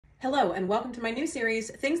Hello, and welcome to my new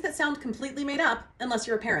series, Things That Sound Completely Made Up Unless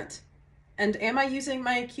You're a Parent. And am I using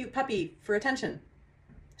my cute puppy for attention?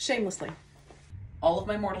 Shamelessly. All of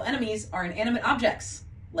my mortal enemies are inanimate objects,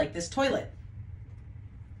 like this toilet.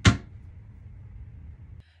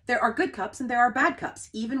 There are good cups and there are bad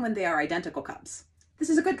cups, even when they are identical cups.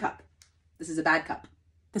 This is a good cup. This is a bad cup.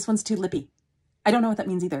 This one's too lippy. I don't know what that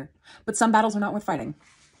means either, but some battles are not worth fighting.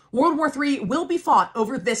 World War III will be fought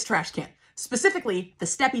over this trash can. Specifically, the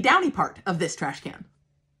steppy downy part of this trash can.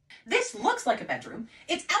 This looks like a bedroom.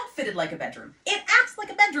 It's outfitted like a bedroom. It acts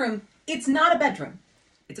like a bedroom. It's not a bedroom.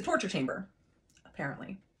 It's a torture chamber,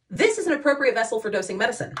 apparently. This is an appropriate vessel for dosing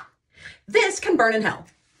medicine. This can burn in hell.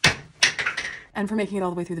 And for making it all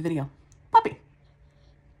the way through the video. Puppy.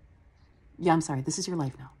 Yeah, I'm sorry. This is your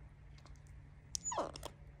life now.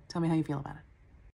 Tell me how you feel about it.